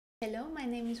Hello, my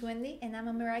name is Wendy and I'm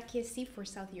a Meraki SC for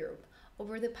South Europe.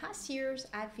 Over the past years,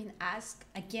 I've been asked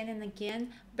again and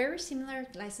again very similar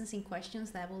licensing questions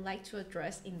that I would like to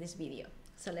address in this video.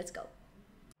 So let's go.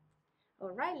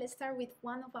 Alright, let's start with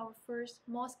one of our first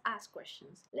most asked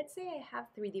questions. Let's say I have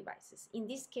 3 devices. In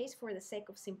this case, for the sake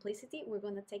of simplicity, we're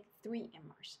going to take 3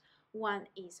 MRs. One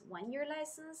is 1-year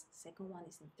license, second one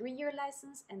is a 3-year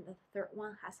license, and the third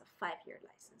one has a 5-year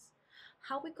license.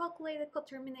 How we calculate the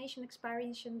co-termination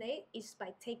expiration date is by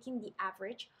taking the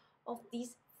average of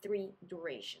these 3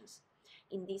 durations.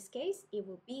 In this case, it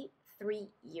will be 3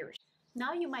 years.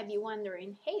 Now you might be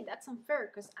wondering, hey, that's unfair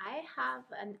because I have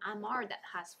an MR that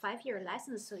has 5-year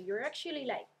license, so you're actually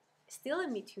like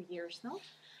stealing me 2 years, no?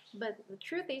 But the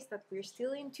truth is that we're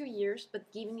stealing 2 years,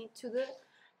 but giving it to the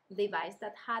device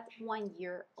that had 1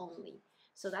 year only.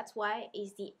 So that's why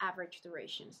it's the average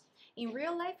duration. In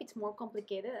real life, it's more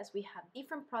complicated as we have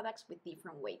different products with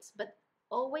different weights, but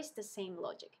always the same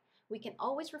logic. We can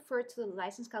always refer to the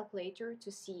license calculator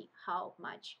to see how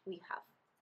much we have.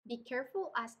 Be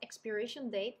careful as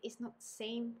expiration date is not the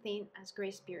same thing as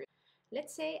grace period.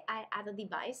 Let's say I add a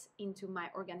device into my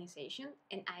organization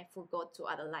and I forgot to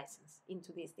add a license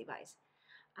into this device.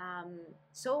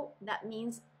 So that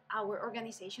means our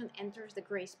organization enters the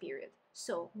grace period.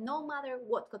 So no matter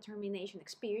what co-termination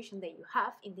expiration date you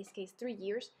have, in this case 3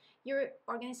 years, your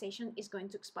organization is going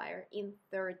to expire in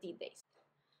 30 days.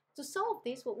 To solve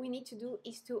this, what we need to do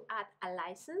is to add a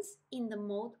license in the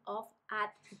mode of add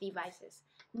devices.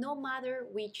 No matter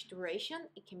which duration,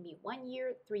 it can be 1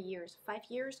 year, 3 years, 5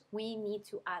 years, we need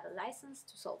to add a license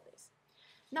to solve this.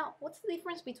 Now, what's the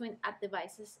difference between add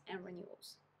devices and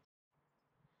renewals?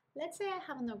 Let's say I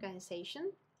have an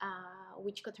organization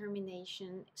which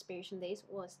co-termination expiration days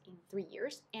was in 3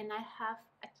 years, and I have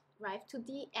arrived to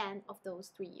the end of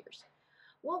those 3 years.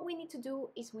 What we need to do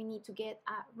is we need to get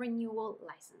a renewal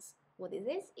license. What it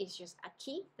is just a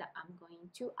key that I'm going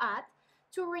to add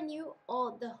to renew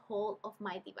the whole of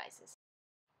my devices.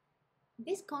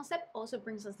 This concept also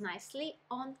brings us nicely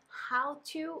on how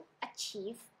to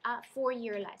achieve a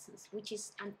 4-year license, which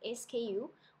is an SKU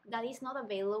that is not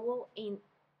available in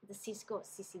the Cisco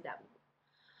CCW.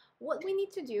 What we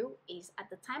need to do is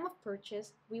at the time of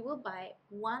purchase, we will buy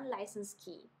one license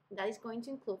key that is going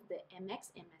to include the MX,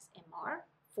 MS, MR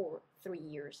for 3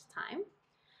 years time.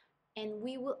 And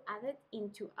we will add it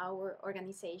into our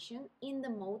organization in the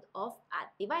mode of add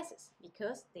devices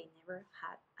because they never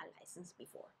had a license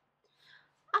before.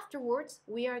 Afterwards,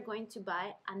 we are going to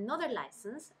buy another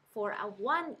license for a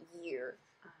 1-year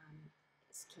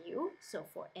SKU, so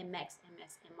for MX,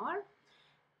 MS, MR,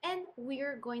 and we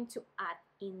are going to add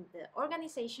in the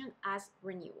organization as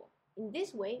renewal. In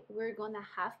this way, we're gonna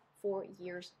have 4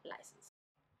 years license.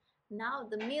 Now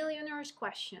the millionaire's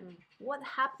question, what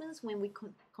happens when we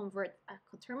convert a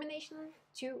co-termination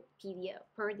to PDL,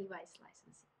 per device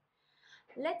licensing?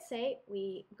 Let's say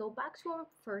we go back to our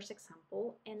first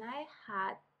example and I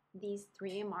had these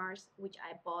 3 MRs which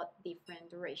I bought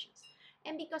different durations.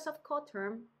 And because of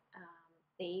co-term,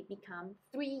 they become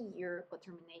 3-year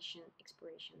co-termination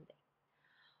expiration date.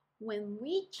 When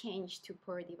we change to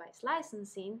per device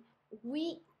licensing,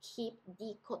 we keep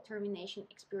the co-termination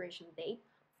expiration date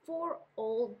for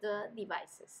all the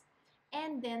devices.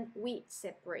 And then we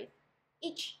separate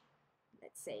each,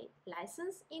 let's say,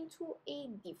 license into a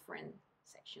different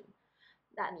section.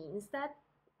 That means that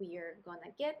we are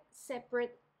gonna get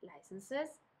separate licenses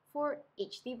for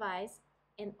each device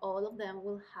and all of them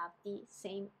will have the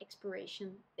same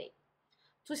expiration date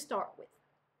to start with.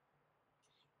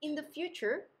 In the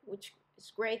future, which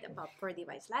is great about per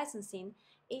device licensing,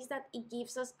 is that it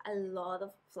gives us a lot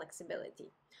of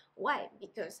flexibility. Why?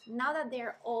 Because now that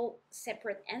they're all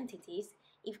separate entities,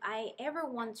 if I ever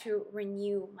want to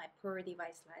renew my per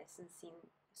device licensing,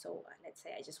 so let's say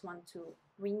I just want to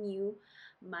renew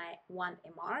my 1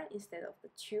 MR instead of the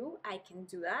 2, I can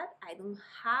do that. I don't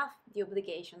have the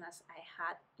obligation as I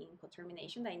had in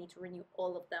co-termination that I need to renew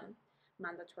all of them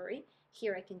mandatory.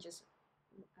 Here I can just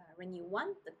renew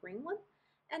one, the green one,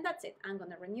 and that's it. I'm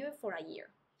gonna renew it for a year.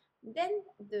 Then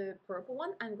the purple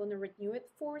one, I'm gonna renew it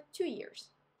for 2 years.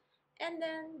 And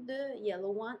then the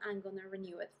yellow one, I'm gonna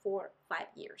renew it for 5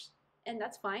 years. And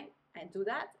that's fine, I do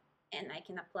that, and I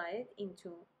can apply it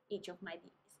into each of my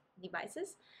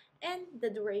devices, and the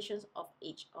durations of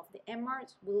each of the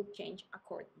MRs will change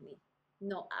accordingly.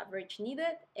 No average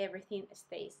needed, everything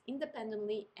stays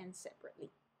independently and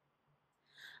separately.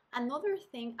 Another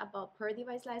thing about per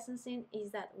device licensing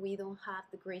is that we don't have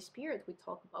the grace period we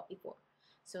talked about before.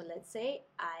 So let's say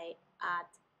I add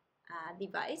a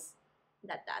device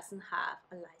that doesn't have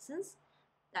a license,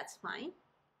 that's fine.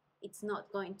 It's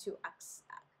not going to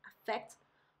affect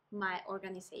my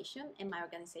organization and my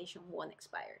organization won't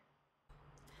expire.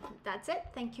 That's it.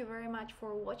 Thank you very much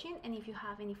for watching, and if you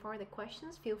have any further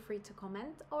questions, feel free to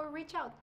comment or reach out.